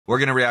We're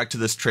going to react to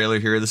this trailer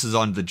here. This is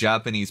on the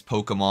Japanese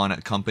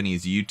Pokemon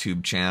Company's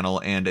YouTube channel,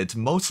 and it's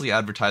mostly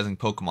advertising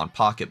Pokemon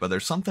Pocket, but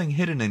there's something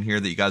hidden in here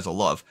that you guys will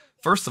love.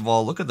 First of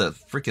all, look at the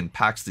freaking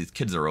packs these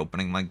kids are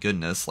opening. My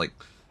goodness, like,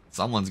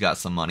 someone's got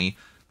some money.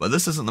 But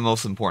this isn't the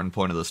most important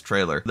point of this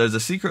trailer. There's a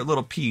secret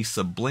little piece,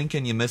 a blink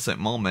and you miss it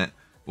moment,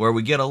 where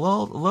we get a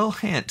little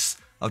hint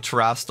of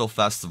Terastal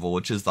Festival,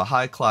 which is the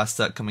high-class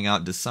set coming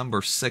out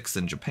December 6th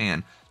in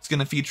Japan. It's going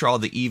to feature all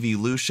the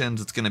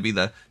evolutions. It's going to be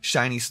the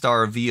Shiny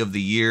Star V of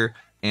the year,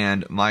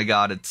 and my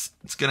god, it's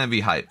going to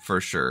be hype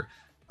for sure.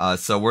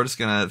 So we're just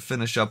going to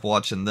finish up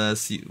watching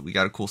this. We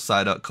got a cool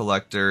side-up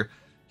collector.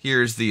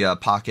 Here's the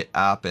Pocket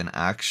app in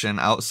action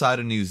outside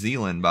of New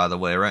Zealand, by the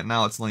way. Right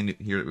now, it's only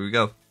here we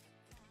go.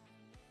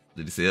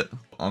 Did you see it?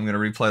 I'm going to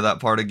replay that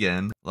part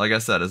again. Like I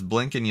said, it's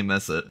blink and you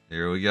miss it.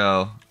 Here we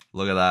go.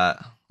 Look at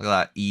that. Look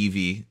at that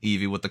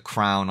Eevee with the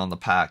crown on the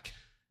pack.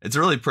 It's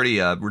really pretty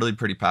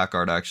pack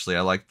art actually.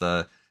 I like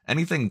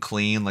anything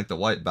clean, like the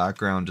white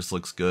background just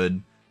looks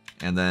good.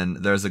 And then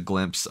there's a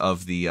glimpse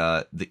of the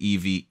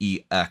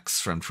Eevee EX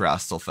from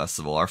Terastal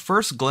Festival. Our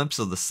first glimpse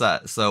of the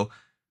set. So,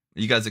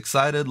 are you guys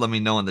excited? Let me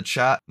know in the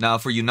chat. Now,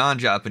 for you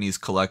non-Japanese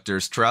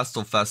collectors,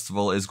 Terastal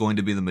Festival is going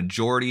to be the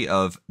majority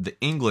of the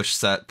English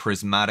set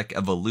Prismatic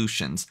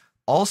Evolutions.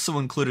 Also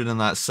included in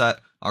that set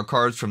are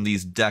cards from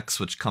these decks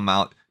which come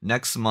out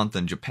next month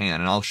in Japan.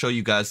 And I'll show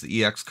you guys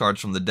the EX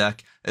cards from the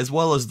deck, as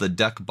well as the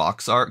deck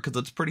box art, because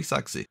it's pretty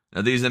sexy.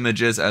 Now, these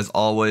images, as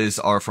always,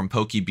 are from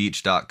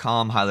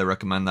PokeBeach.com. Highly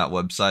recommend that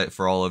website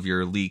for all of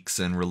your leaks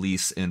and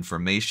release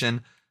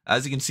information.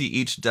 As you can see,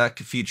 each deck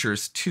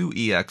features 2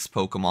 EX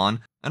Pokemon,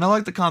 and I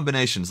like the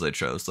combinations they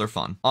chose, they're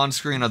fun. On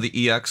screen are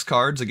the EX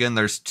cards. Again,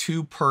 there's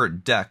 2 per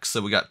deck,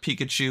 so we got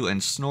Pikachu and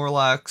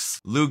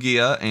Snorlax,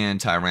 Lugia and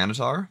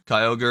Tyranitar,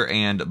 Kyogre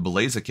and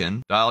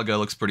Blaziken. Dialga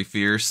looks pretty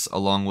fierce,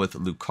 along with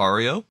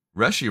Lucario,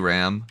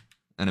 Reshiram,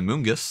 and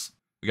Amoonguss.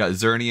 We got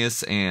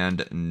Xerneas and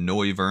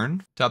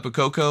Noivern, Tapu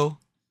Koko,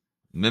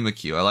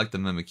 Mimikyu. I like the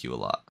Mimikyu a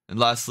lot. And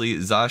lastly,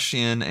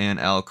 Zacian and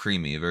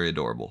Alcremie, very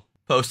adorable.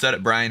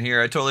 Post-edit Brian here.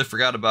 I totally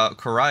forgot about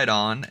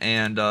Koraidon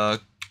and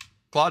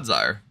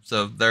Clodsire,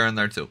 so they're in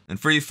there too. And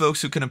for you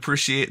folks who can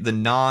appreciate the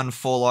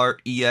non-full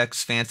art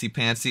EX fancy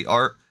pantsy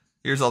art,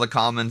 here's all the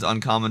commons,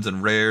 uncommons,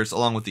 and rares,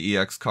 along with the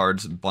EX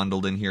cards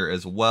bundled in here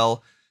as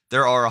well.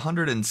 There are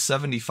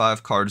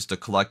 175 cards to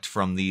collect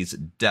from these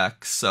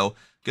decks, so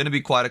going to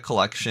be quite a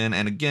collection.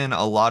 And again,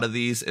 a lot of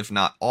these, if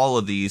not all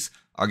of these,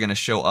 are going to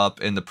show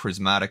up in the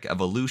Prismatic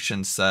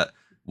Evolution set,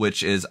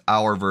 which is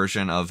our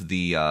version of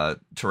the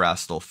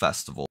Terastal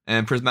Festival.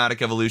 And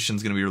Prismatic Evolution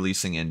is going to be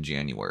releasing in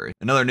January.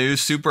 Another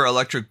news, Super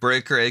Electric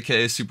Breaker,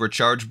 aka Super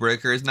Charge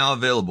Breaker, is now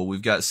available.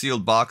 We've got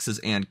sealed boxes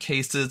and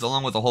cases,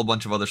 along with a whole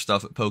bunch of other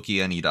stuff at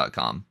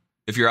PokeNE.com.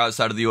 If you're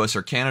outside of the US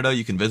or Canada,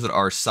 you can visit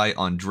our site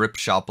on Drip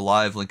Shop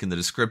Live, link in the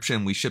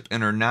description. We ship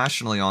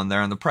internationally on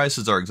there, and the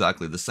prices are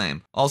exactly the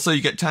same. Also,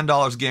 you get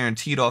 $10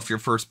 guaranteed off your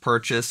first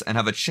purchase, and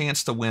have a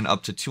chance to win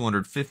up to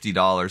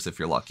 $250 if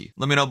you're lucky.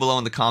 Let me know below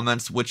in the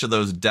comments which of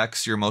those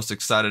decks you're most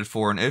excited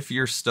for, and if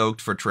you're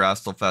stoked for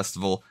Terastal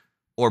Festival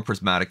or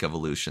Prismatic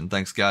Evolution.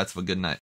 Thanks guys, have a good night.